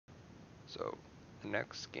So the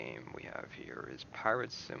next game we have here is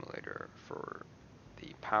Pirate Simulator for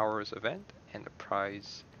the Powers event, and the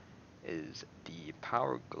prize is the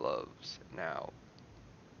Power Gloves. Now,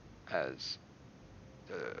 as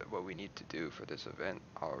what we need to do for this event,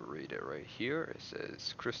 I'll read it right here. It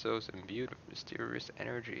says, crystals imbued with mysterious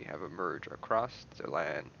energy have emerged across the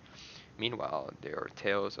land. Meanwhile, there are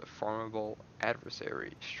tales of formidable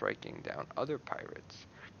adversaries striking down other pirates.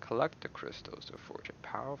 Collect the crystals to forge a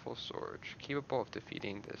powerful sword capable of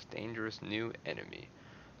defeating this dangerous new enemy.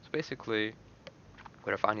 So basically, we're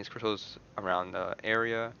gonna find these crystals around the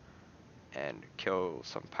area and kill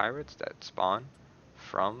some pirates that spawn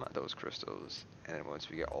from those crystals. And then once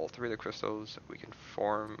we get all three of the crystals, we can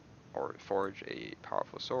form or forge a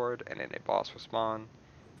powerful sword, and then a boss will spawn,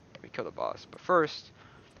 and we kill the boss. But first,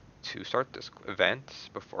 to start this event,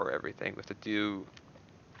 before everything, we have to do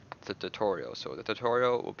the tutorial. So the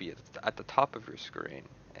tutorial will be at the top of your screen,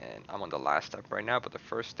 and I'm on the last step right now. But the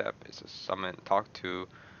first step is to talk to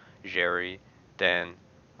Jerry, then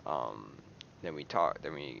um, then we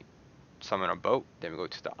summon a boat, then we go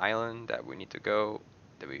to the island that we need to go,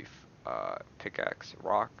 then we pickaxe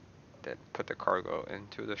rock, then put the cargo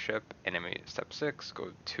into the ship, and then we step 6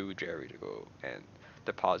 go to Jerry to go and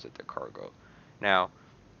deposit the cargo. Now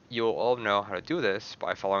you'll all know how to do this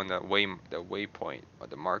by following the waypoint or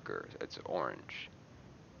the marker. It's orange.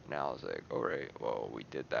 Now I was like, alright, well we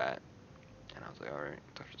did that, and I was like, alright,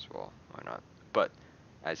 touch this wall, why not? But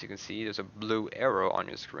as you can see, there's a blue arrow on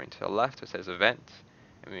your screen to the left that says event,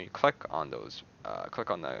 and when you click on those, click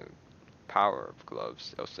on the power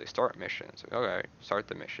gloves, it'll say start mission. So okay, start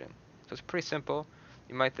the mission. So it's pretty simple.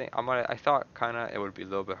 You might think I thought kind of it would be a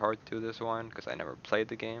little bit hard to do this one because I never played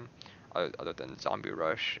the game, other than Zombie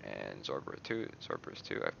Rush and Zorber's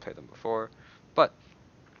 2. I've played them before, but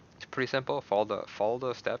it's pretty simple. Follow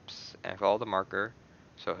the steps and follow the marker.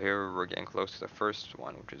 So here we're getting close to the first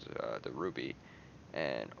one, which is the ruby.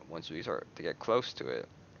 And once we start to get close to it,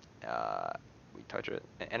 uh, we touch it,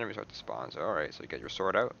 and enemies start to spawn. So alright, so you get your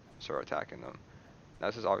sword out, start attacking them. Now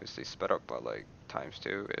this is obviously sped up by like times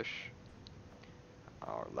 2-ish,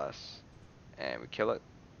 or less. And we kill it,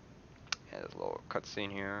 and there's a little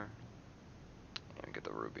cutscene here, and we get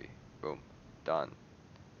the ruby. Boom, done.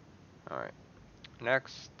 Alright,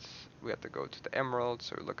 next we have to go to the emerald,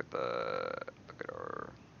 so we look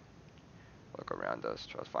around us,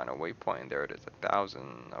 try to find a waypoint. There it is, 1,000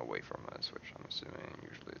 away from us, which I'm assuming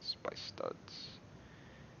usually it's by studs.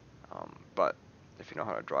 But if you know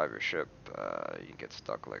how to drive your ship, you get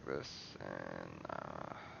stuck like this, and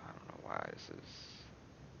I don't know why this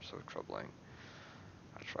is so troubling.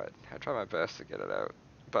 I tried my best to get it out,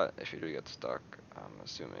 but if you do get stuck, I'm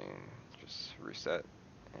assuming just reset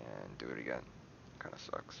and do it again. Kind of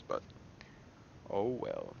sucks, but oh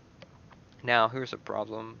well. Now here's a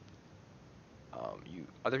problem. You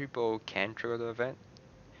other people can trigger the event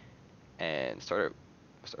and start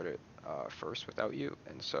it first without you,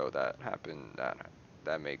 and so that happened.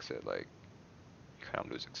 That makes it like you kind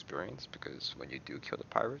of lose experience because when you do kill the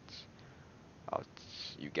pirates, uh,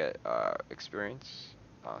 you get experience.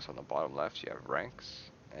 So on the bottom left you have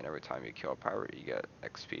ranks, and every time you kill a pirate you get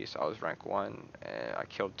XP. So I was rank 1, and I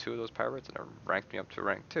killed 2 of those pirates, and it ranked me up to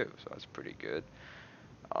rank 2. So that's pretty good.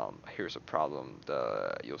 Here's a problem.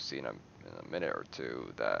 You'll see in a minute or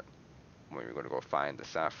two that when you're going to go find the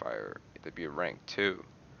sapphire, it'd be rank 2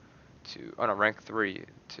 no, rank 3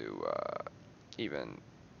 to even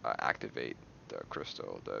activate the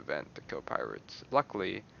crystal, the event, to kill pirates.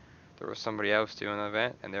 Luckily, there was somebody else doing the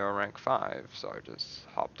event, and they were rank 5, so I just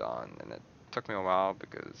hopped on, and it took me a while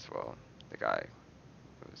because, well, the guy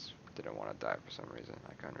didn't want to die for some reason.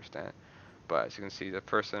 I can understand. But as you can see, the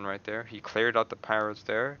person right there, he cleared out the pirates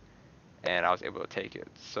there, and I was able to take it.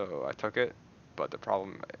 So I took it, but the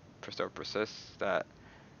problem still persists that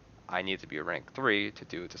I need to be rank 3 to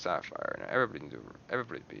do the sapphire. Now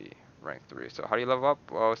everybody be rank 3. So how do you level up?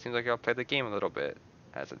 Well, it seems like I'll play the game a little bit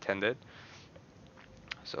as intended.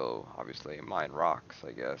 So obviously mine rocks,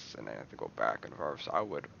 I guess, and then I have to go back and forth. So I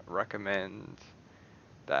would recommend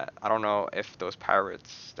that. I don't know if those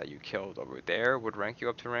pirates that you killed over there would rank you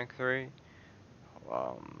up to rank 3.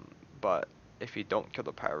 Um, but if you don't kill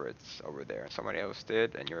the pirates over there and somebody else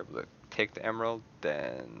did, and you're able to take the emerald,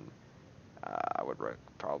 then I would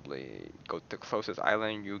probably go to the closest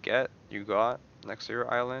island you got next to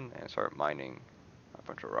your island, and start mining a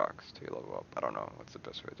bunch of rocks till you level up. I don't know what's the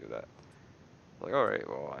best way to do that. Like, alright,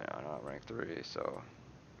 well, I'm not rank 3, so,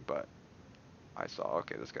 but I saw,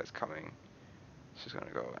 okay, this guy's coming. She's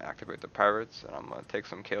gonna go activate the pirates, and I'm gonna take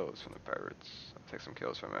some kills from the pirates. I'll take some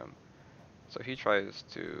kills from him. So he tries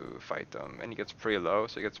to fight them, and he gets pretty low,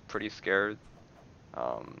 so he gets pretty scared.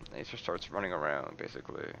 And he just starts running around,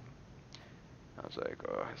 basically. I was like,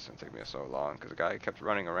 oh, it's gonna take me so long, because the guy kept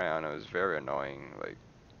running around. It was very annoying, like,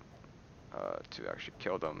 to actually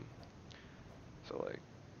kill them. So like,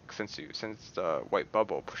 since the white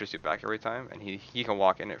bubble pushes you back every time, and he can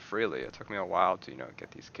walk in it freely. It took me a while to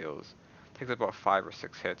get these kills. It takes about 5 or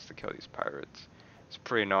 6 hits to kill these pirates. It's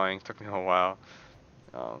pretty annoying. It took me a while,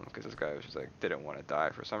 because this guy was just like didn't want to die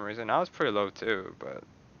for some reason. I was pretty low too, but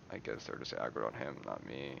I guess they're just aggroed on him, not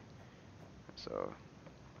me. So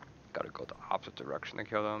gotta go the opposite direction to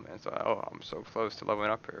kill them. And so, oh, I'm so close to leveling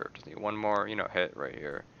up here. Just need one more, hit right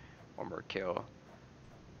here, one more kill.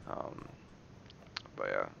 Um, but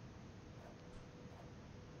yeah,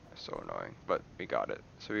 so annoying. But we got it.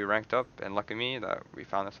 So we ranked up, and lucky me that we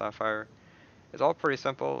found the sapphire. It's all pretty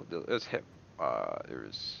simple. There's hit.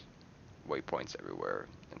 There's waypoints everywhere,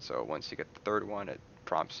 and so once you get the third one, it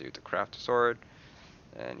prompts you to craft a sword,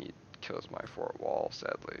 and he kills my fort wall.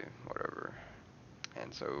 Sadly, whatever.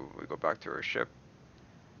 And so we go back to our ship.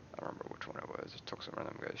 I don't remember which one it was. It took some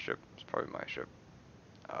random guy's ship. It's probably my ship.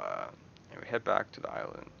 Uh, and we head back to the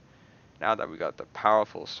island. Now that we got the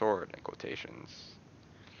powerful sword in quotations,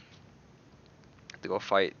 to go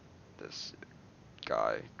fight this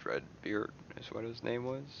guy. Dreadbeard is what his name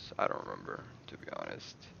was. I don't remember, to be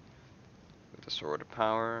honest. With the sword of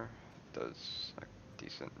power, does like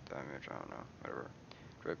decent damage. I don't know. Whatever.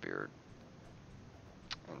 Dreadbeard.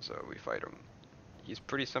 And so we fight him. He's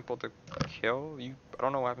pretty simple to kill. I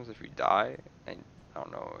don't know what happens if you die, and I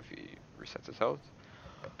don't know if he resets his health.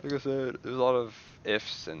 Like I said, there's a lot of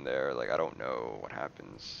ifs in there. Like, I don't know what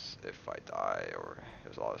happens if I die, or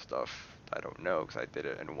there's a lot of stuff I don't know because I did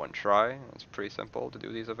it in one try. It's pretty simple to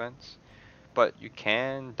do these events, but you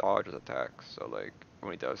can dodge his attacks. So like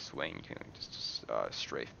when he does swing, you can just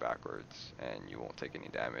strafe backwards, and you won't take any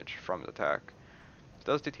damage from his attack. He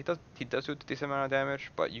does do a decent amount of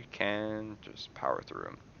damage, but you can just power through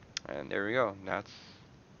him. And there we go. That's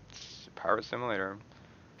Pirate Simulator.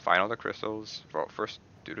 Find all the crystals. First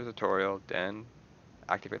do the tutorial, then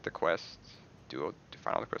activate the quests.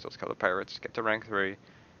 Find all the crystals, kill the pirates, get to rank 3,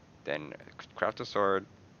 then craft a sword,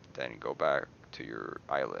 then go back to your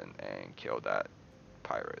island and kill that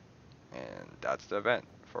pirate. And that's the event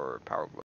for Power